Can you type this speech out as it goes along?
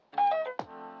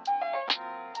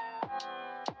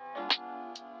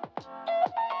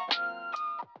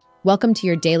Welcome to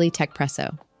your daily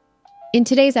Techpresso. In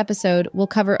today's episode, we'll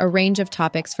cover a range of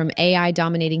topics from AI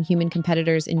dominating human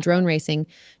competitors in drone racing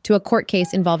to a court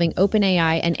case involving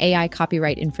OpenAI and AI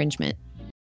copyright infringement.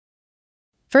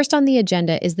 First on the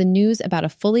agenda is the news about a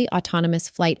fully autonomous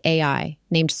flight AI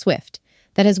named Swift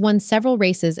that has won several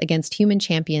races against human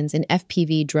champions in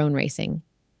FPV drone racing.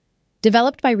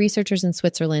 Developed by researchers in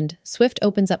Switzerland, Swift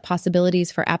opens up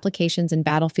possibilities for applications in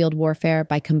battlefield warfare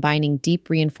by combining deep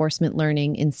reinforcement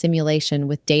learning in simulation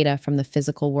with data from the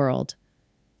physical world.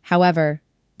 However,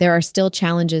 there are still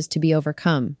challenges to be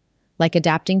overcome, like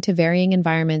adapting to varying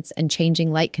environments and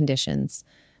changing light conditions,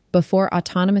 before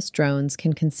autonomous drones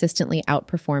can consistently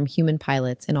outperform human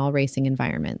pilots in all racing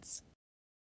environments.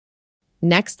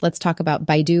 Next, let's talk about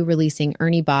Baidu releasing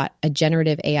ErnieBot, a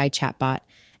generative AI chatbot,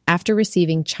 after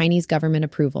receiving Chinese government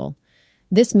approval.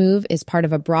 This move is part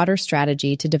of a broader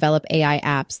strategy to develop AI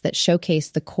apps that showcase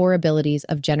the core abilities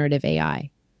of generative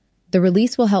AI. The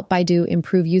release will help Baidu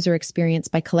improve user experience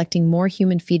by collecting more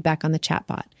human feedback on the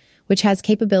chatbot, which has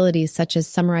capabilities such as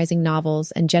summarizing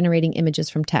novels and generating images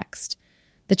from text.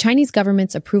 The Chinese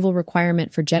government's approval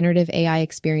requirement for generative AI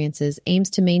experiences aims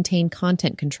to maintain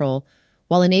content control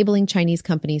while enabling Chinese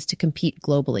companies to compete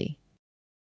globally.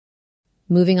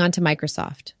 Moving on to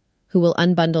Microsoft, who will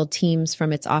unbundle Teams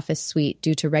from its Office suite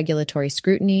due to regulatory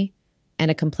scrutiny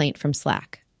and a complaint from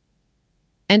Slack.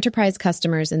 Enterprise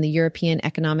customers in the European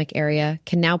Economic Area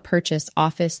can now purchase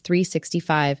Office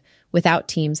 365 without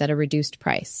Teams at a reduced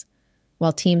price,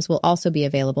 while Teams will also be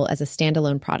available as a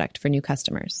standalone product for new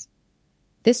customers.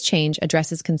 This change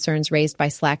addresses concerns raised by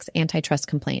Slack's antitrust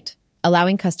complaint,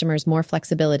 allowing customers more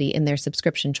flexibility in their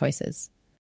subscription choices.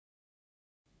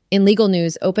 In legal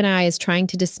news, OpenAI is trying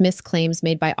to dismiss claims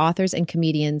made by authors and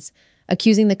comedians,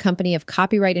 accusing the company of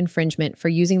copyright infringement for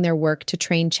using their work to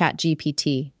train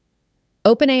ChatGPT.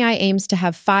 OpenAI aims to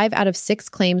have 5 out of 6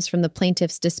 claims from the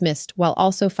plaintiffs dismissed while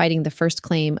also fighting the first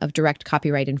claim of direct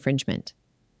copyright infringement.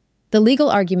 The legal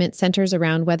argument centers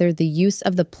around whether the use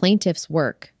of the plaintiff's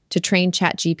work to train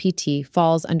ChatGPT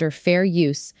falls under fair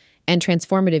use and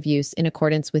transformative use in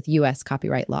accordance with U.S.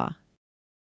 copyright law.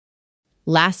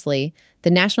 Lastly,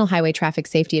 the National Highway Traffic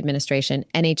Safety Administration,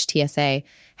 NHTSA,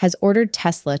 has ordered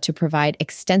Tesla to provide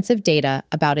extensive data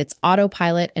about its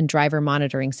autopilot and driver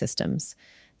monitoring systems.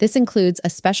 This includes a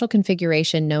special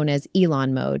configuration known as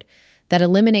Elon mode that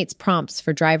eliminates prompts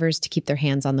for drivers to keep their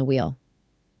hands on the wheel.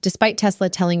 Despite Tesla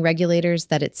telling regulators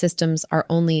that its systems are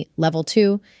only level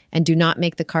 2 and do not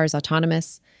make the cars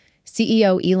autonomous,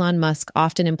 CEO Elon Musk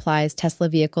often implies Tesla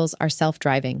vehicles are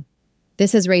self-driving.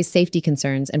 This has raised safety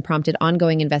concerns and prompted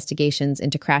ongoing investigations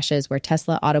into crashes where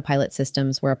Tesla autopilot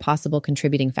systems were a possible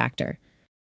contributing factor.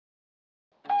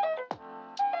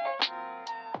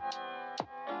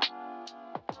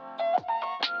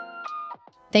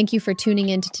 Thank you for tuning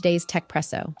in to today's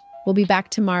Techpresso. We'll be back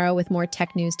tomorrow with more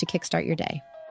tech news to kickstart your day.